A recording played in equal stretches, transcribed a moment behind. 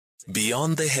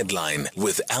Beyond the Headline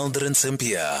with Aldrin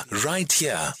Sampear, right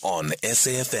here on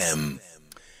SAFM.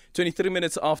 23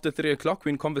 minutes after 3 o'clock, we're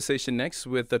in conversation next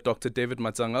with Dr. David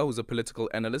Matsanga, who's a political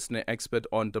analyst and an expert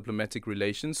on diplomatic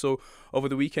relations. So, over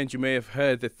the weekend, you may have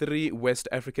heard the three West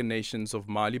African nations of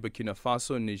Mali, Burkina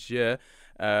Faso,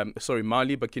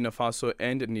 Burkina Faso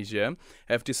and Niger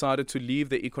have decided to leave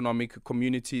the economic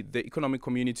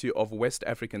community of West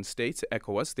African states,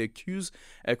 ECOWAS. They accuse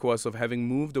ECOWAS of having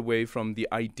moved away from the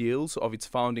ideals of its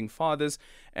founding fathers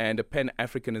and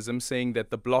Pan-Africanism, saying that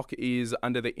the bloc is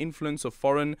under the influence of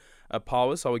foreign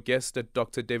powers. Our guest,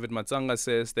 Dr. David Matsanga,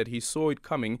 says that he saw it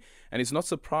coming and is not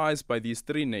surprised by these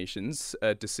three nations'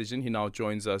 decision. He now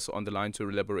joins us on the line to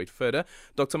elaborate further.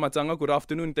 Dr. Matsanga, good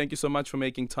afternoon. Thank you so much for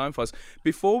making time for us.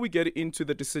 Before we get into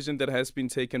the decision that has been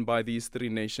taken by these three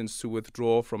nations to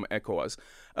withdraw from ECOWAS,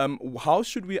 how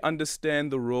should we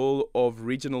understand the role of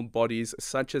regional bodies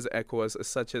such as ECOWAS,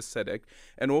 such as SADC,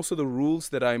 and also the rules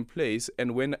that are in place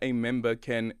and when a member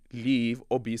can leave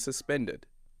or be suspended?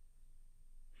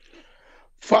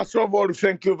 First of all,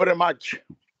 thank you very much.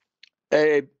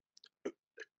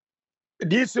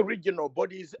 These regional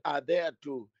bodies are there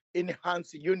to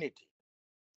enhance unity.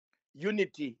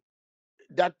 Unity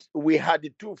that we had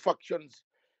two factions.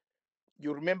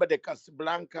 You remember the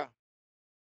Casablanca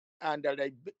and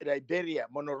Liberia,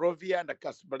 Monrovia and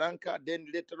Casablanca. Then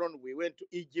later on, we went to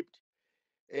Egypt,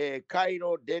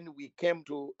 Cairo. Then we came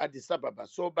to Addis Ababa.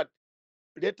 But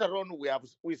later on,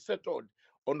 we settled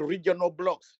on regional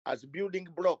blocks as building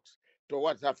blocks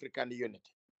towards African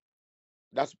unity.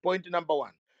 That's point number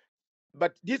one.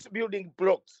 But these building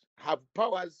blocks have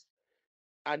powers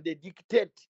and they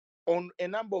dictate on a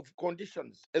number of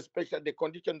conditions, especially the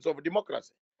conditions of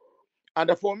democracy.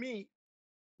 And for me,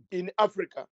 in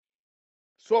Africa,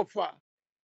 so far,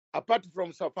 apart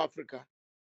from South Africa,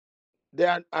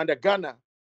 and Ghana,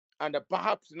 and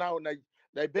perhaps now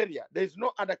Liberia, there is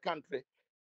no other country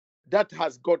that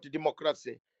has got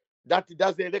democracy, that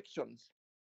does elections,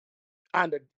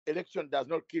 and election does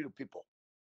not kill people.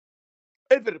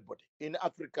 Everybody in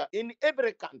Africa, in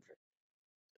every country,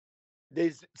 there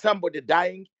is somebody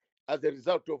dying as a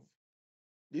result of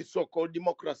this so-called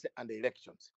democracy and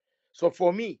elections. So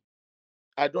for me,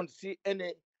 I don't see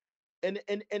any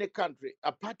country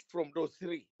apart from those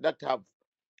three that have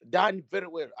done very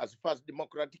well as far as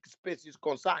democratic space is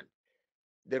concerned.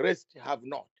 The rest have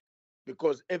not,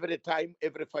 because every time,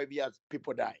 every 5 years,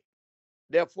 people die.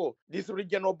 Therefore, these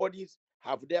regional bodies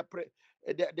have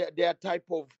their type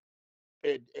of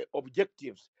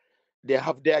objectives. They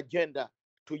have their agenda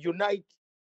to unite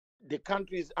the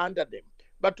countries under them,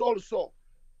 but also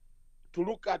to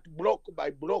look at block by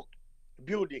block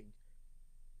building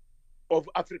of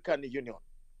African Union.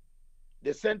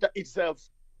 The center itself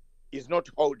is not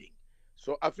holding.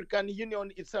 So African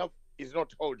Union itself is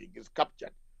not holding, is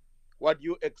captured. What do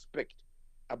you expect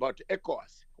about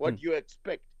ECOWAS? What do you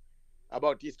expect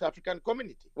about East African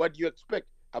Community? What do you expect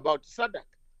about SADC?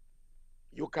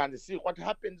 You can see what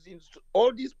happens in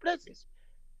all these places.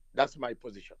 That's my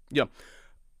position. Yeah.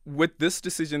 With this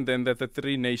decision then that the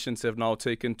three nations have now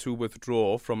taken to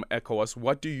withdraw from ECOWAS,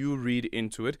 what do you read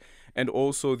into it? And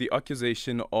also the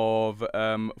accusation of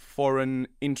foreign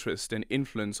interest and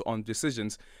influence on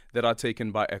decisions that are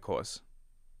taken by ECOWAS.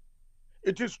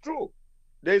 It is true.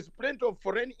 There is plenty of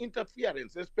foreign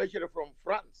interference, especially from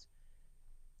France.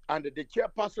 And the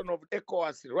chairperson of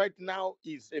ECOWAS right now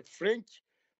is a French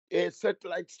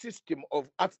satellite system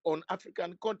on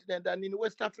African continent and in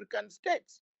West African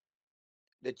states.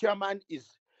 The chairman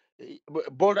is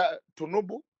Bola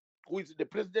Tinubu, who is the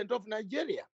president of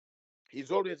Nigeria.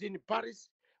 He's always in Paris.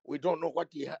 We don't know what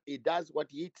he does, what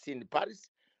he eats in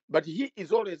Paris, but he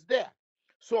is always there.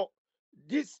 So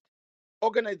these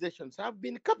organizations have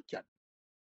been captured.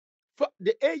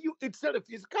 The AU itself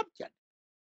is captured.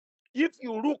 If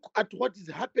you look at what is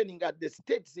happening at the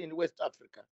states in West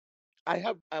Africa,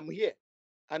 I'm here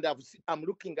and I'm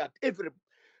looking at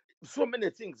so many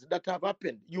things that have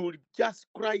happened. You will just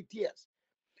cry tears.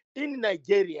 In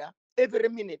Nigeria, every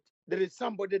minute there is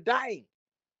somebody dying.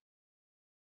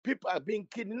 People are being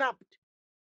kidnapped.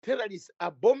 Terrorists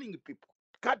are bombing people,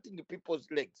 cutting people's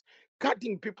legs,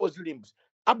 cutting people's limbs,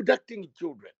 abducting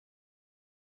children.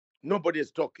 Nobody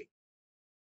is talking.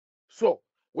 So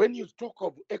when you talk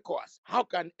of ECOWAS, how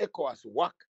can ECOWAS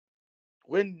work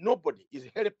when nobody is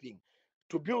helping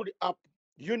to build up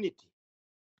unity,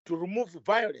 to remove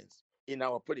violence in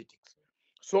our politics?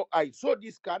 So I saw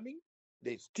this coming.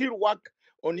 They still work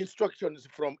on instructions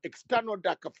from external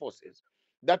dark forces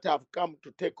that have come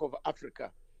to take over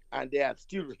Africa, and they are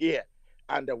still here.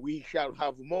 And we shall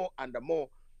have more and more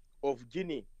of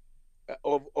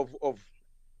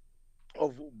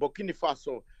of Burkina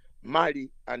Faso,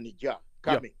 Mali, and Niger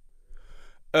coming.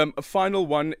 A final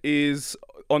one is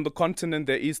on the continent.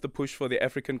 There is the push for the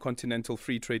African Continental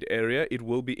Free Trade Area. It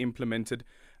will be implemented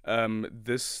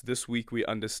this week, we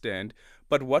understand.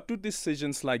 But what do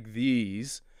decisions like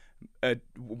these?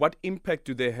 What impact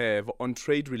do they have on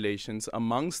trade relations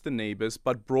amongst the neighbors,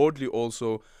 but broadly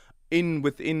also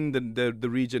within the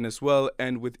region as well,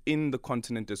 and within the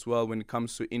continent as well, when it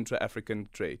comes to intra-African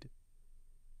trade?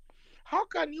 How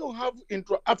can you have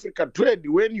intra-Africa trade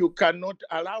when you cannot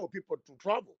allow people to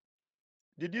travel?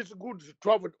 Did these goods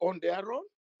travel on their own?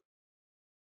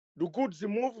 Do goods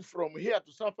move from here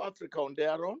to South Africa on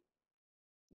their own?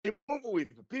 They move with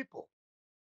people.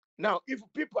 Now, if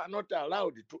people are not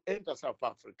allowed to enter South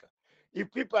Africa,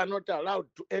 if people are not allowed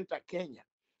to enter Kenya,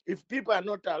 if people are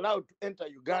not allowed to enter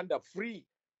Uganda free,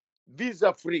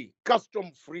 visa-free,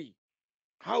 custom-free,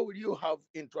 how will you have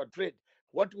intra-trade?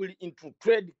 What will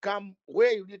intra-trade come?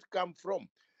 Where will it come from?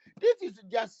 This is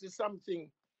just something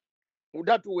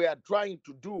that we are trying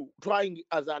to do, trying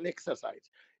as an exercise.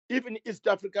 Even East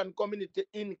African community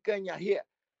in Kenya here,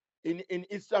 in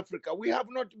East Africa, we have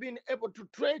not been able to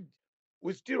trade.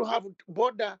 We still have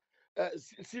border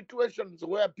situations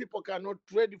where people cannot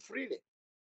trade freely.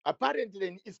 Apparently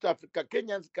in East Africa,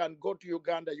 Kenyans can go to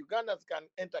Uganda, Ugandans can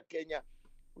enter Kenya,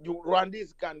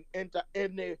 Rwandese can enter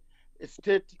any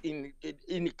state in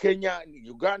Kenya, in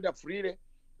Uganda freely.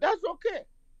 That's okay.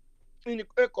 In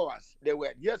ECOWAS, there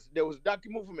was that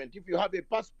movement. If you have a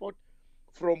passport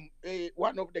from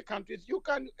one of the countries, you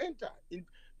can enter.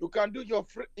 You can do your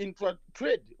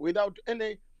intra-trade without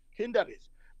any hindrance.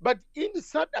 But in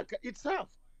SADC itself,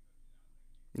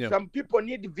 some people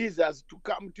need visas to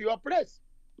come to your place,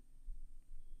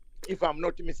 if I'm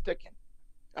not mistaken.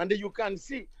 And you can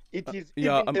see it is.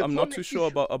 I'm not too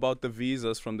sure about the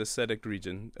visas from the SADC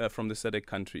region, from the SADC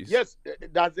countries. Yes,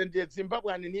 doesn't the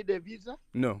Zimbabwean need a visa?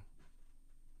 No.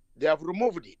 They have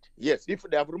removed it. Yes, if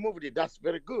they have removed it, that's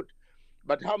very good.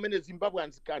 But how many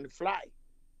Zimbabweans can fly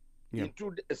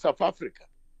into South Africa?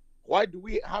 Why do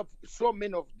we have so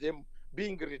many of them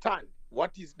being returned?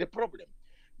 What is the problem?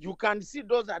 You can see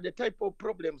those are the type of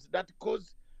problems that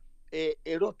cause a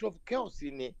lot of chaos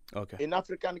in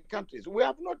African countries. We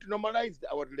have not normalized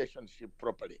our relationship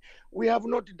properly. We have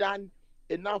not done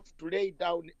enough to lay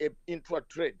down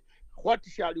intra-trade. What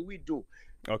shall we do?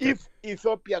 If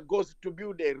Ethiopia goes to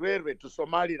build a railway to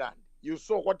Somaliland, you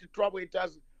saw what trouble it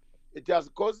has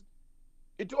caused.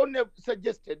 It only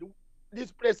suggested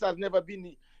this place has never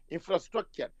been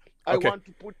infrastructure. I want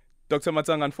to put. Dr.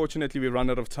 Matsanga, unfortunately, we run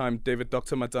out of time.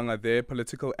 Dr. Matsanga there,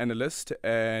 political analyst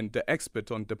and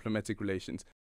expert on diplomatic relations.